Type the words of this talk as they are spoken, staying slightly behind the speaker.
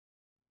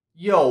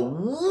Yo,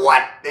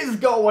 what is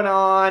going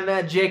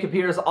on? Jacob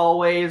here as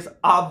always,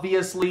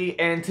 obviously,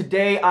 and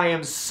today I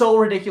am so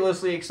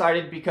ridiculously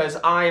excited because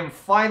I am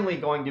finally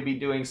going to be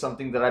doing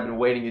something that I've been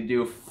waiting to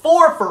do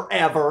for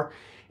forever,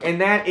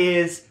 and that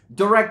is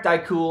direct die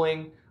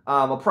cooling,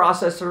 a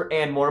processor,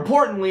 and more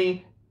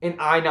importantly, an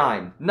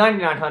i9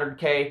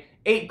 9900K,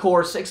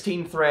 8-core,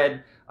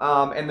 16-thread,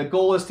 and the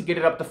goal is to get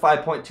it up to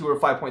 5.2 or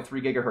 5.3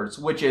 gigahertz,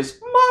 which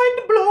is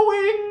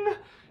mind-blowing,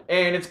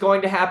 and it's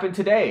going to happen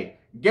today.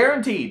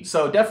 Guaranteed.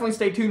 So definitely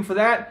stay tuned for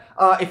that.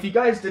 If you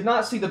guys did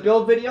not see the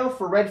build video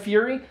for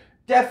RedFury,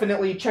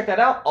 definitely check that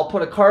out. I'll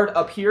put a card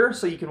up here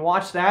so you can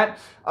watch that.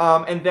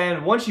 And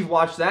then once you've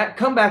watched that,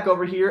 come back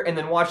over here and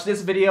then watch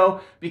this video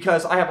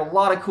because I have a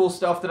lot of cool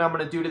stuff that I'm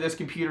going to do to this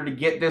computer to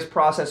get this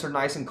processor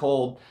nice and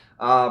cold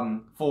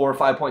for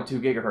 5.2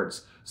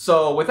 gigahertz.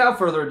 So without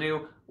further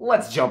ado,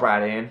 let's jump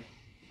right in.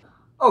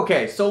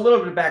 Okay, so a little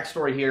bit of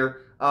backstory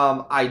here.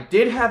 I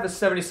did have a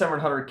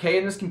 7700K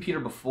in this computer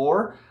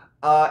before.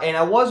 And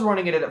I was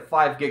running it at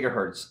 5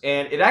 gigahertz,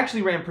 and it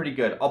actually ran pretty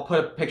good. I'll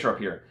put a picture up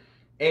here.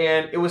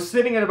 And it was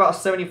sitting at about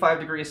 75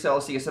 degrees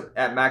Celsius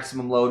at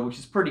maximum load, which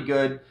is pretty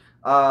good,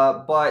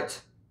 but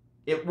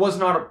it was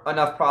not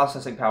enough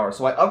processing power.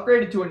 So I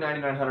upgraded to a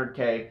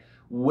 9900K,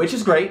 which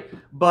is great,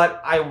 but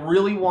I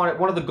really wanted,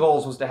 one of the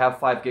goals was to have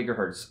 5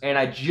 gigahertz. And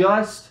I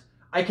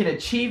can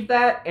achieve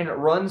that, and it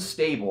runs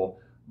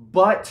stable,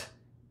 but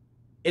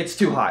it's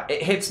too hot.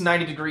 It hits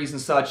 90 degrees and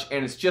such,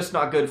 and it's just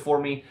not good for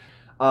me.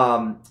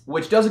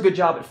 Which does a good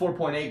job at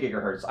 4.8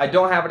 gigahertz. I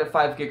don't have it at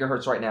 5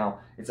 gigahertz right now.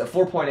 It's at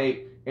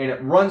 4.8, and it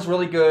runs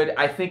really good.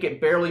 I think it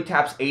barely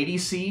taps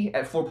ADC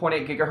at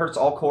 4.8 gigahertz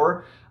all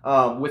core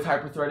with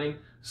hyperthreading.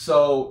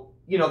 So,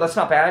 you know, that's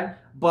not bad,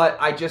 but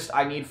I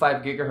need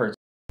 5 gigahertz.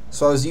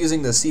 So I was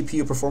using the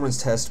CPU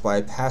performance test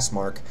by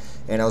Passmark,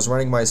 and I was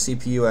running my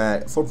CPU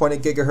at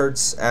 4.8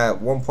 gigahertz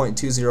at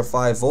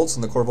 1.205 volts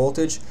on the core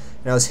voltage,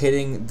 and I was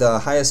hitting the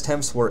highest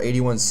temps were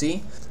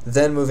 81C.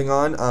 Then moving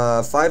on,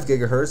 5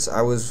 gigahertz,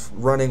 I was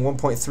running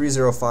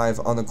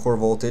 1.305 on the core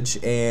voltage,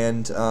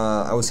 and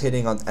I was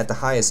hitting at the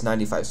highest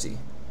 95C.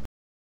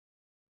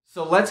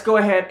 So let's go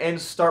ahead and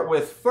start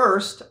with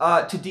first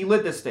to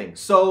delid this thing.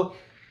 So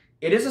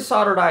it is a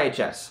soldered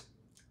IHS.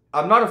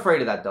 I'm not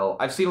afraid of that though.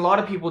 I've seen a lot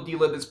of people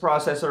delid this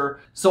processor.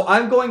 So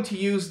I'm going to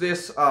use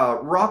this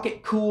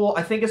RockIt Cool.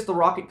 I think it's the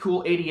RockIt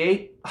Cool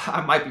 88. I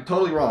might be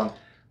totally wrong,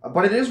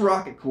 but it is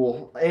RockIt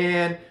Cool.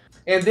 And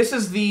this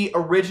is the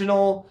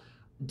original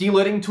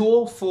delidding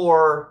tool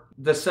for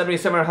the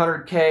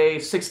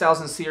 7700K,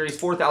 6000 series,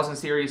 4000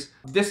 series.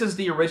 This is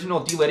the original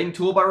delidding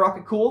tool by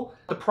RockIt Cool.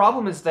 The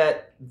problem is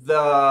that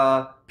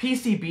the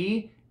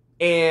PCB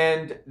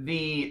and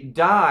the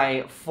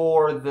die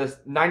for the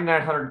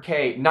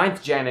 9900K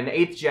 9th gen and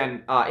 8th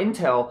gen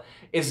Intel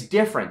is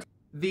different.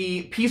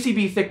 The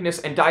PCB thickness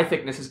and die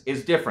thickness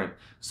is different.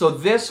 So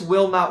this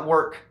will not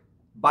work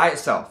by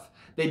itself.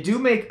 They do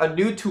make a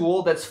new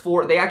tool that's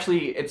for,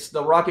 it's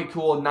the RockIt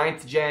Cool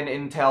 9th gen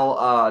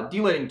Intel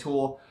delidding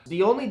tool.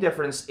 The only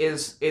difference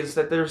is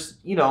that there's,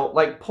 you know,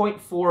 like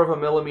 0.4 of a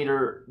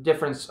millimeter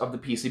difference of the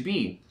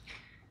PCB.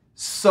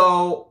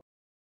 So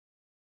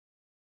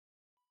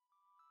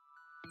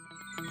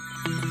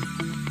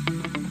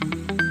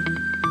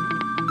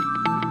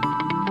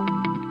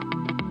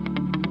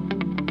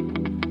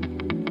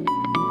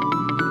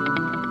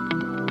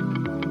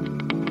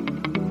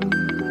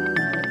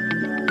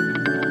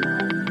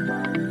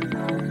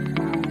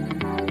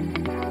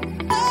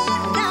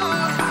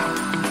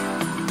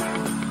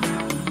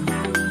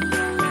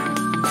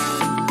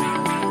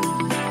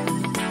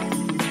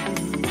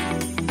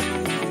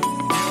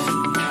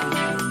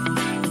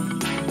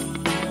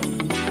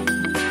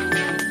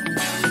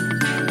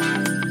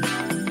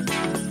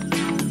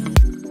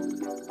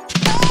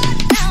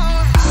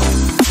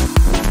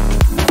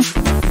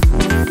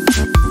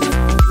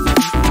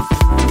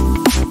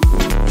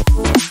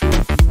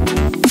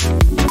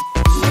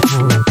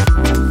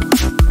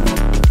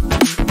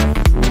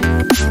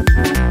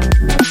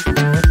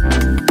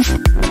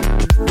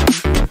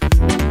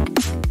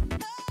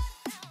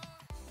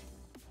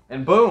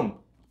and boom,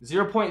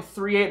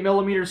 0.38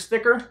 millimeters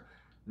thicker.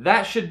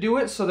 That should do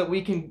it so that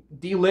we can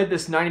delid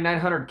this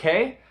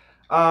 9900K.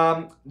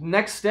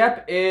 Next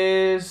step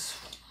is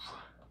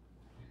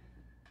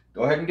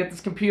go ahead and get this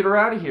computer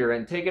out of here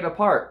and take it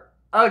apart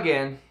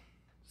again.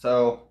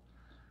 So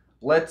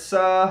let's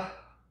do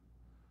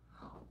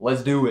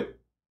it.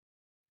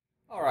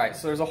 Alright,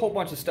 so there's a whole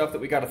bunch of stuff that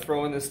we got to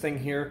throw in this thing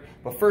here.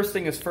 But first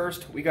thing is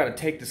first, we got to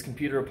take this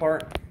computer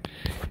apart.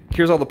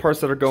 Here's all the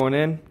parts that are going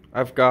in.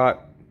 I've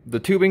got the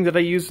tubing that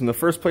I used in the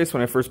first place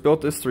when I first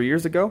built this 3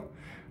 years ago.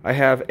 I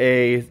have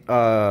a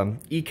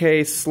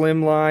EK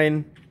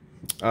Slimline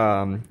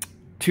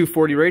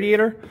 240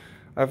 radiator.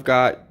 I've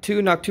got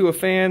 2 Noctua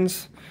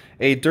fans,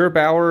 a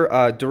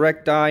Durbauer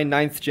direct die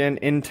 9th gen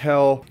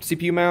Intel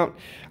CPU mount.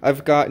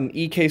 I've got an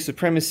EK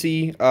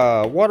Supremacy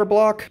water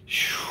block,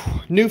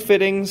 new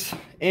fittings,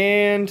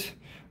 and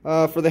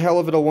for the hell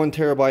of it, a 1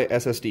 terabyte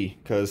SSD,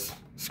 because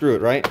screw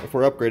it, right? If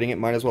we're upgrading it,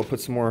 might as well put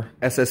some more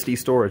SSD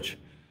storage.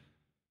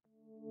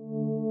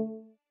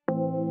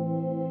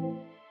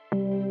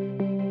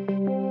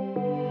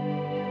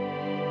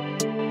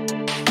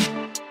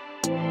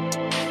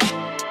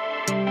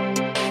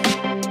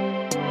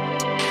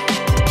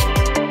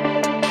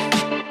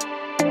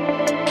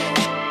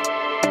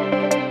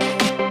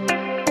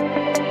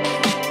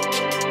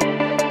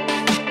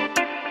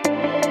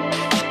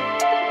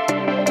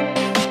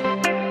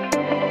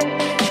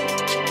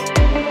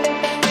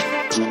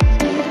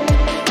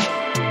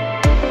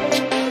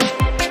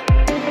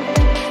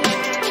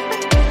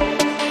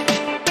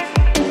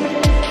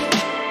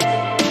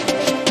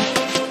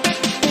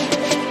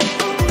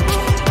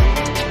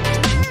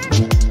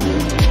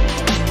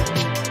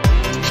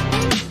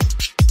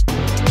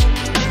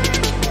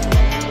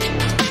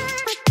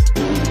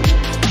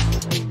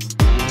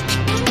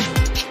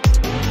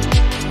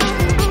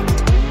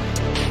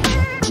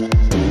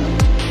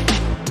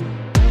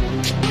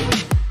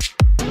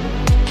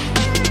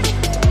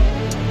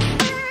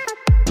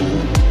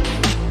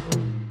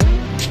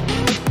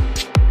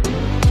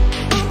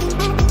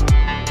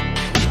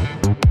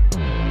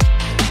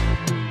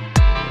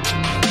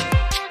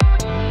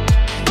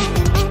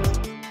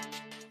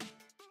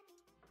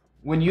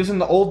 using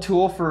the old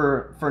tool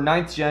for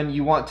 9th gen,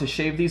 you want to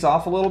shave these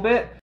off a little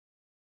bit.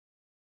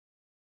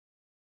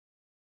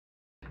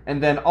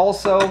 And then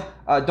also,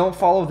 don't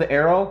follow the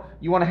arrow.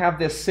 You want to have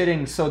this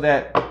sitting so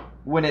that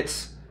when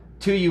it's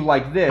to you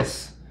like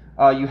this,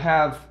 you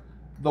have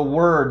the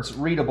words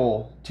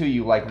readable to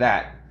you like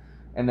that.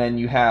 And then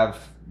you have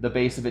the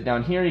base of it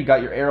down here. You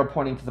got your arrow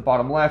pointing to the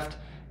bottom left,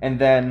 and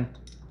then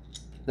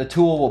the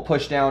tool will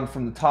push down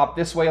from the top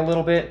this way a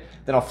little bit.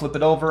 Then I'll flip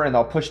it over and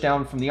I'll push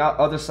down from the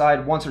other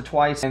side once or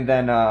twice, and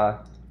then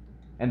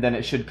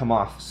it should come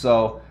off.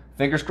 So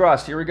fingers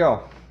crossed. Here we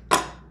go.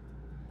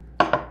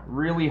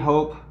 Really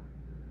hope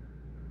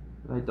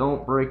that I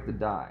don't break the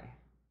die.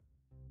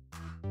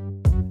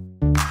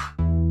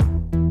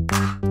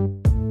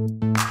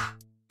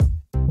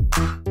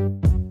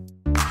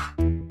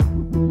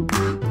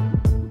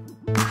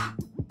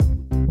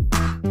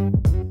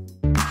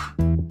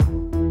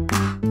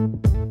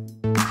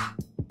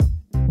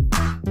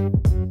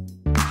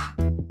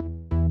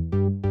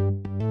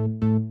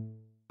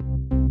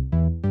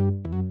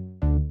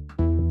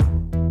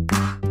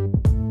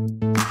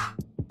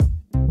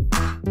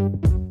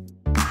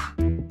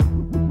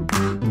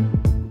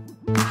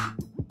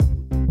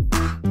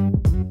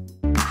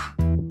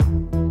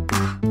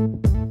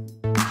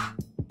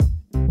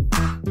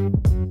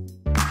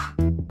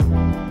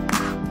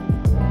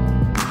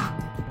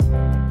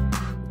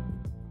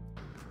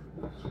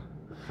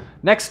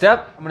 Next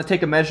step, I'm going to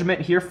take a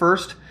measurement here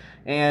first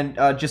and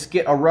just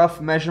get a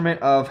rough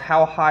measurement of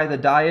how high the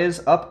die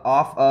is up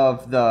off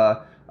of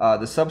the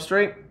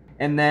substrate.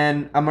 And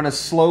then I'm going to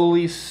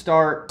slowly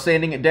start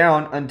sanding it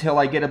down until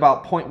I get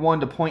about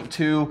 0.1 to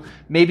 0.2,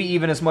 maybe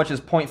even as much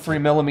as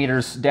 0.3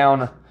 millimeters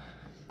down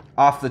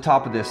off the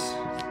top of this.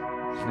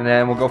 And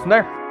then we'll go from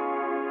there.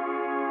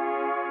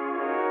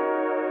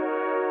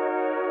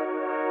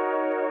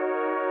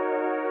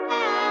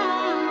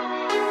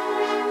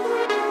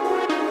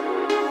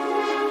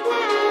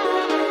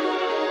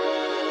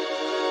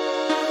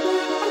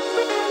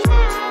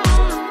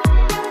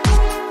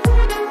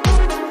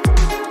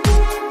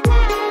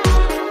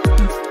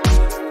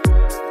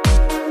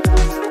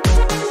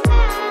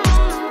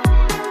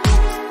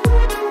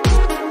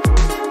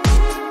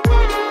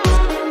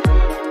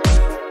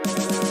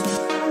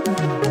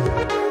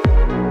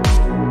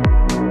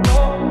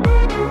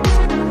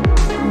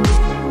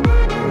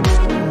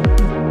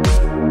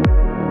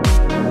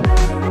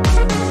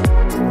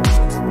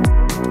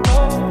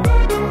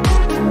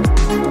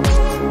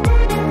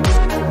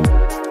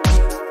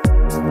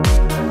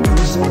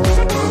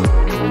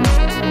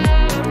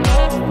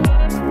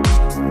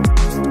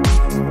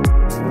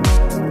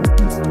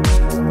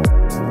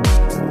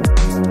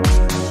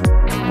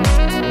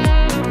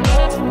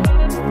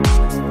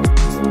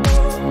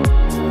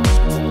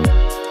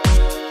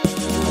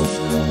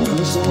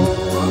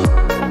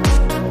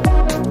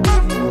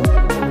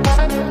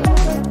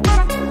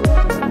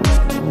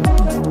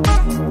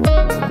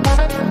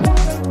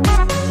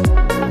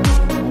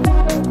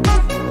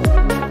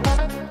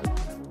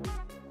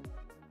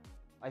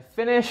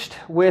 Finished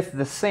with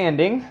the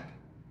sanding.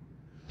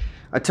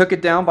 I took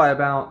it down by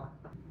about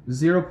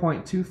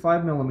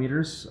 0.25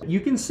 millimeters. You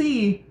can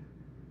see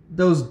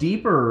those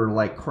deeper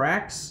like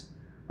cracks.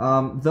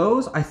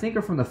 Those I think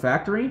are from the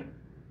factory.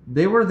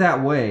 They were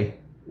that way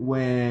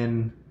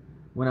when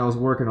I was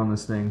working on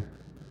this thing.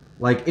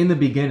 Like in the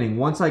beginning,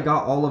 once I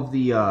got all of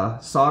the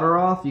solder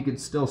off, you could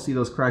still see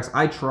those cracks.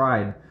 I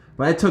tried,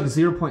 but I took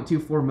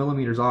 0.24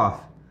 millimeters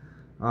off.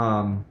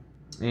 And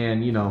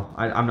you know,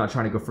 I'm not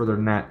trying to go further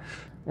than that.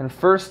 And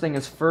first thing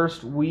is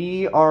first,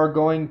 we are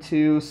going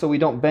to, so we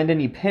don't bend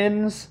any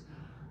pins,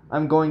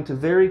 I'm going to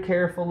very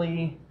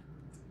carefully,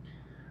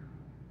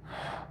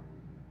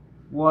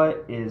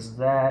 what is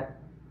that?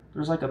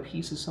 There's like a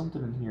piece of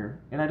something in here,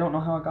 and I don't know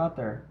how it got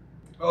there.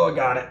 Oh, I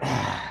got it.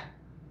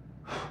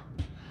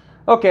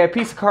 Okay, a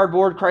piece of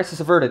cardboard, crisis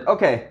averted.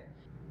 Okay.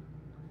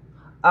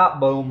 Ah,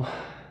 boom.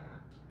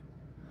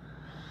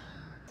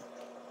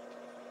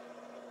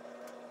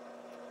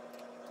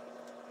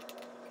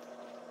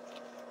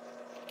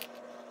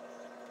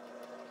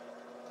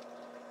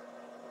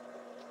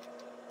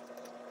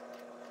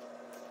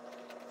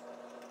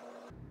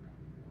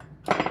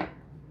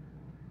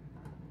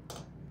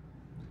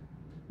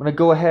 I'm going to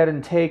go ahead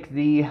and take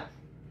the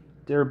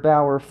Der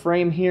Bauer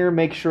frame here,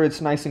 make sure it's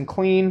nice and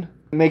clean.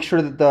 Make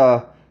sure that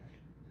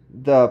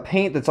the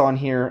paint that's on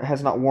here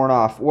has not worn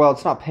off. Well,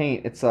 it's not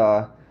paint, it's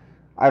I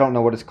don't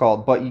know what it's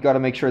called, but you got to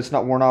make sure it's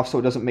not worn off so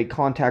it doesn't make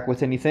contact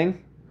with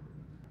anything.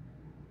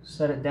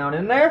 Set it down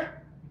in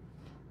there.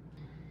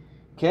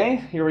 Okay,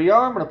 here we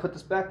are. I'm going to put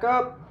this back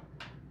up.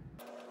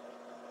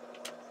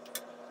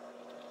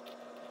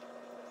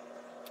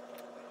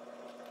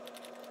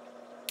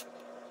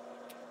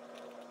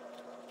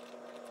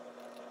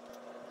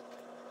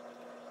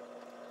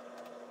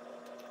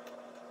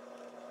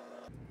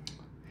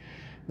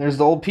 There's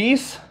the old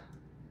piece.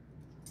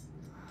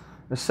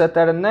 Just set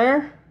that in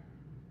there.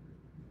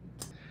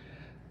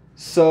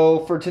 So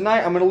for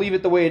tonight, I'm going to leave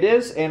it the way it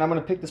is, and I'm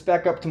going to pick this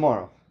back up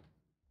tomorrow.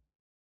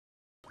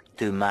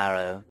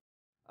 Tomorrow.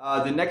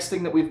 The next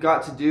thing that we've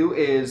got to do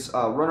is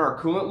run our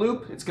coolant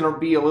loop. It's going to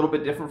be a little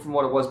bit different from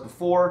what it was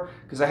before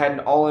because I had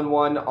an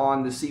all-in-one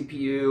on the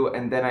CPU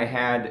and then I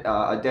had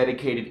a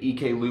dedicated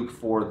EK loop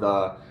for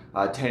the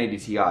 1080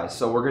 Ti.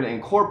 So we're going to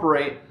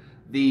incorporate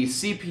the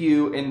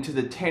CPU into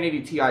the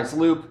 1080 Ti's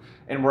loop,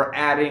 and we're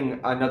adding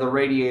another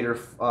radiator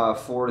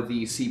for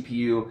the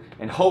CPU,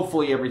 and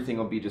hopefully everything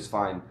will be just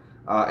fine.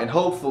 And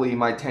hopefully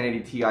my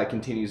 1080 Ti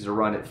continues to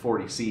run at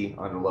 40C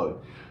under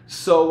load.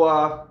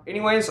 So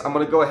anyways, I'm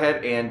going to go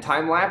ahead and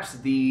time-lapse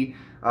the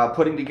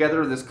putting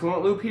together this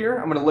coolant loop here.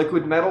 I'm going to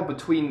liquid metal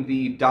between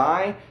the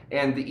die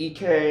and the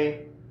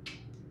EK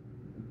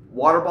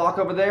water block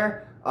over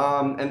there,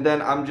 and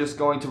then I'm just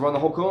going to run the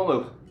whole coolant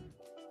loop.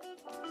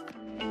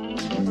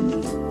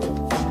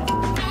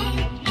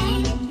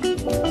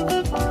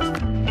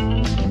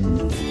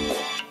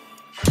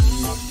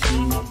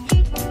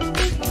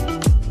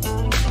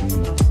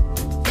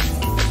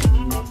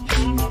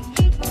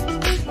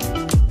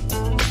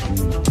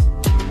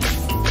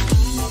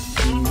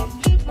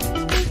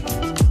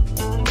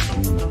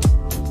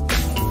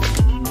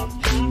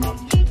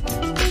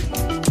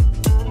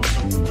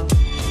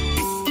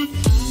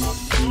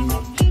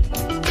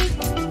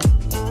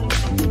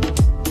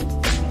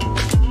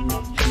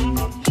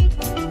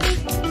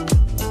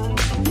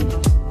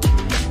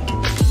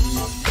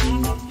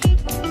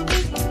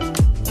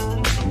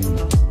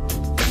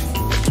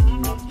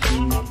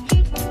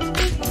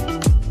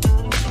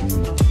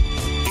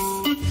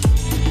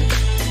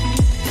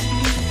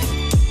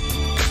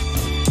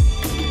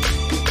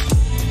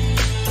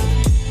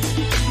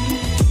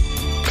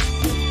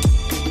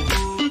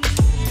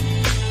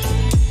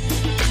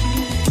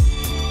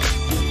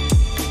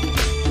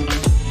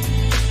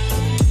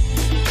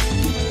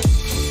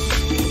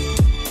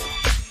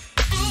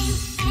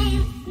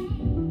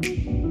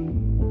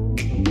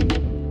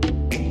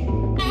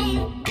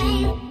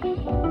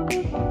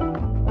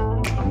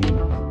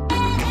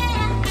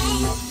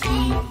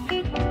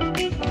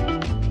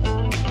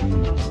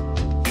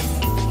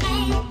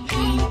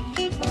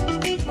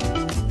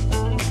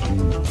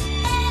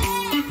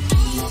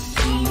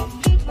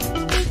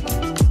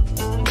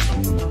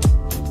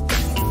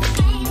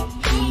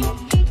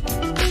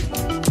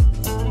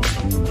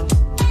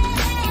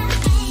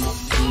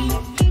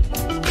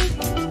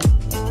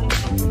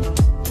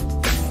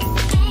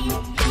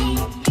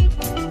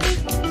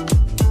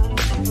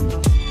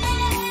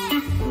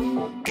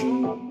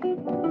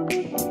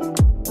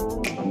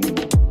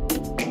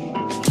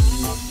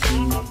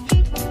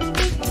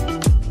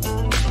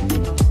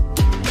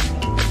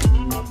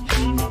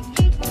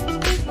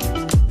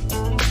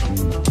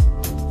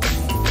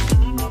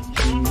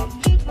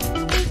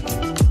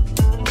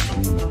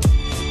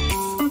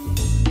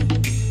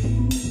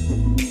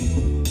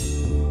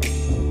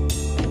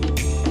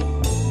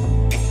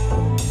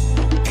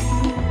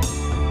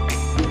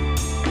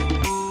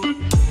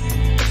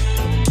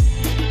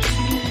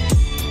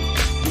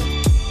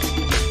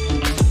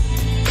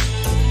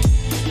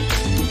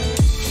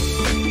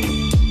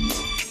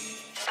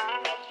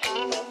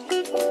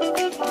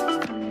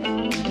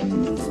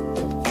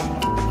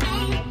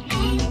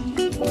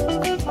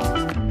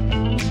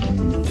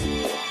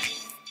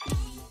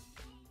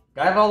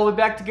 Got it all the way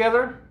back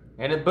together,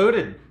 and it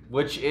booted,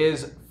 which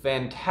is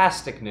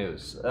fantastic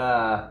news.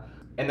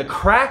 And the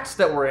cracks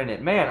that were in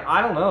it, man,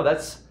 I don't know,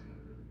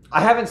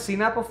 I haven't seen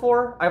that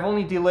before. I've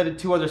only delidded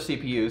 2 other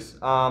CPUs,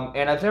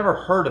 and I've never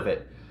heard of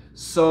it.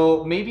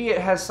 So maybe it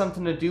has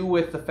something to do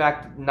with the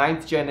fact that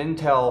 9th gen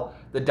Intel,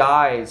 the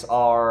dies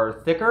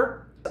are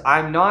thicker.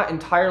 I'm not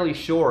entirely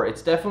sure.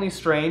 It's definitely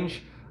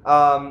strange.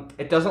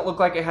 It doesn't look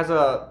like it has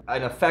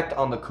an effect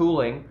on the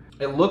cooling.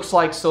 It looks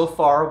like so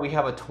far we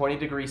have a 20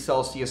 degrees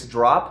Celsius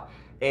drop,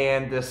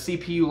 and the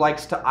CPU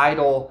likes to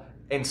idle,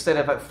 instead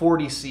of at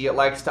 40C, it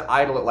likes to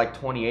idle at like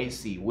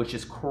 28C, which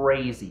is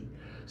crazy.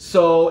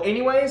 So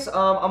anyways,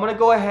 I'm gonna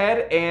go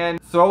ahead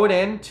and throw it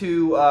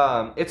into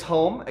its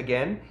home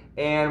again,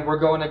 and we're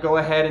going to go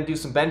ahead and do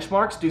some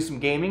benchmarks, do some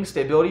gaming,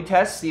 stability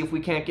tests, see if we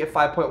can't get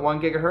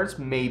 5.1 gigahertz,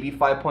 maybe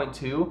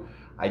 5.2.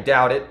 I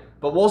doubt it,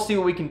 but we'll see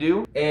what we can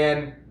do,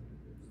 and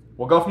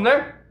we'll go from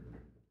there.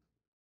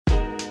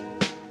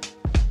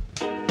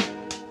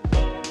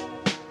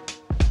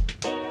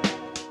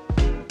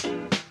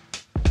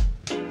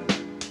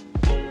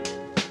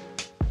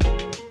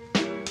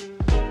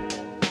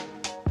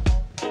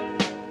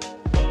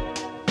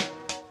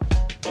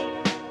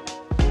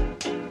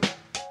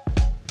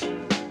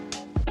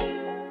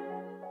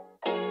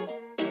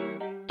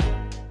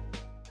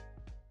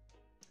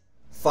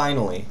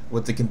 Finally,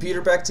 with the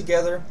computer back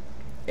together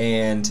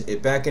and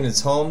it back in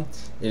its home,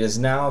 it is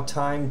now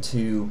time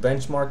to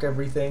benchmark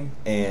everything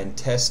and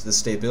test the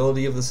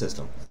stability of the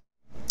system.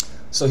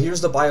 So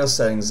here's the BIOS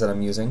settings that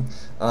I'm using.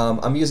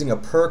 I'm using a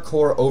per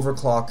core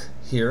overclock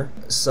here.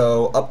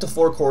 So up to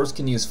 4 cores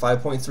can use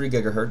 5.3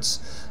 gigahertz.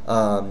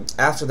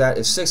 After that,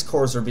 if 6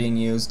 cores are being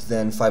used,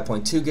 then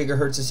 5.2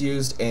 gigahertz is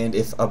used, and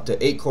if up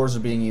to 8 cores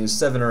are being used,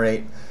 7 or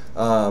 8.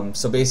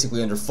 So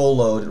basically under full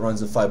load, it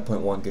runs at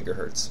 5.1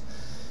 gigahertz.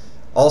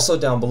 Also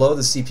down below,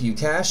 the CPU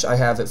cache I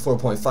have at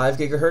 4.5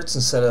 gigahertz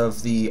instead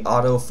of the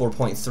auto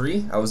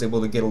 4.3. I was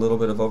able to get a little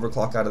bit of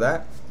overclock out of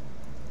that.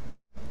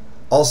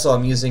 Also,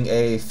 I'm using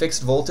a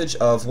fixed voltage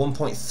of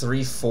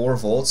 1.34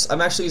 volts.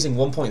 I'm actually using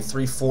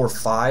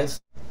 1.345.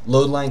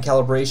 Load line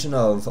calibration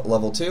of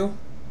level 2.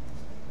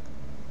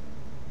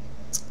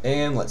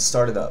 And let's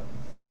start it up.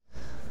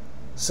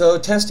 So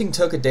testing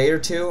took a day or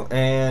two,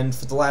 and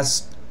for the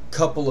last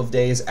couple of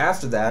days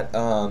after that,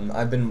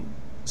 I've been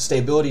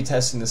stability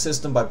testing the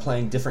system by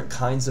playing different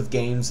kinds of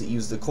games that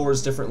use the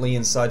cores differently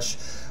and such.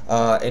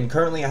 And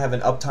currently I have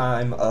an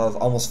uptime of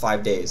almost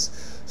 5 days.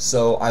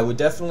 So I would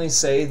definitely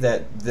say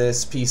that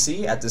this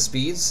PC at the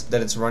speeds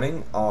that it's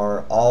running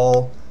are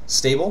all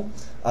stable.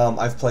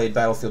 I've played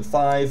Battlefield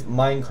 5,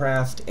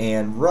 Minecraft,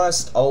 and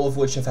Rust, all of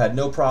which have had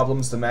no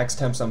problems. The max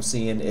temps I'm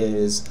seeing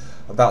is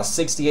about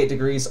 68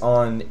 degrees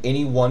on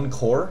any one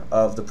core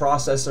of the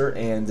processor,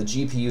 and the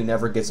GPU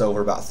never gets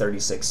over about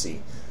 36C.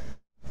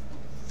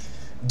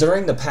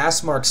 During the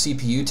Passmark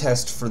CPU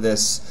test for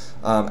this,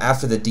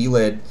 after the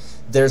delid,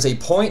 there's a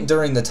point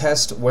during the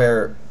test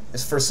where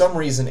for some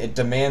reason it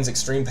demands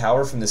extreme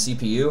power from the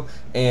CPU,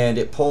 and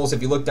it pulls,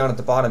 if you look down at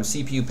the bottom,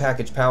 CPU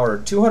package power,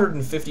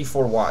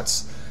 254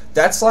 watts.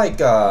 That's like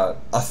a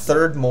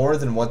third more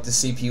than what the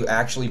CPU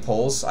actually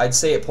pulls. I'd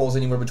say it pulls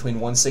anywhere between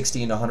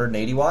 160 and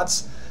 180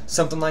 watts,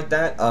 something like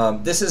that.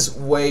 This is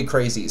way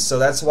crazy, so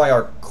that's why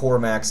our core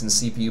max and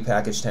CPU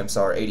package temps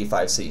are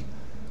 85C.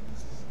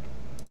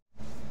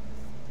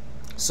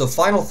 So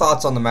final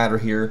thoughts on the matter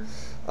here.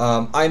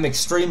 I'm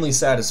extremely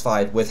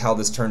satisfied with how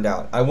this turned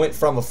out. I went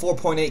from a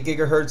 4.8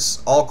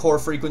 gigahertz all-core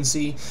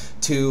frequency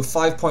to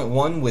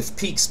 5.1 with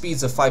peak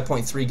speeds of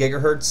 5.3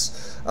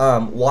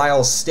 gigahertz,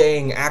 while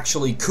staying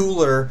actually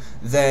cooler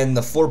than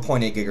the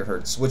 4.8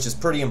 gigahertz, which is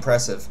pretty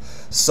impressive.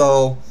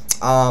 So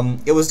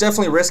it was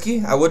definitely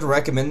risky. I wouldn't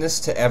recommend this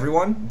to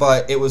everyone,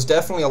 but it was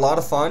definitely a lot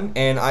of fun,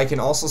 and I can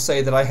also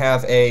say that I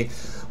have a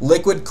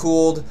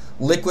liquid-cooled,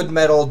 liquid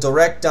metal,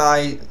 direct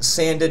die,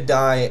 sanded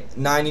die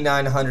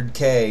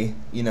 9900K,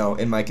 you know,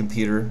 in my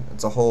computer.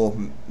 It's a whole,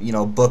 you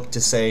know, book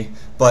to say,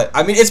 but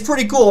I mean, it's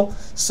pretty cool,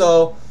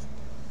 so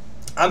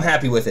I'm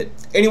happy with it.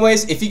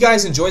 Anyways, if you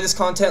guys enjoy this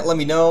content, let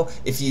me know.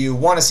 If you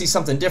want to see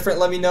something different,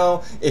 let me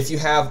know. If you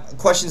have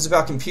questions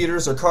about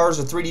computers or cars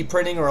or 3D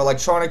printing or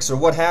electronics or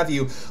what have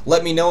you,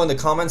 let me know in the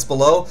comments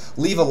below.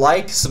 Leave a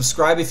like,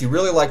 subscribe if you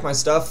really like my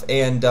stuff,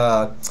 and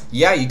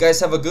yeah, you guys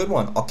have a good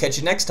one. I'll catch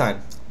you next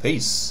time.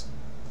 Peace.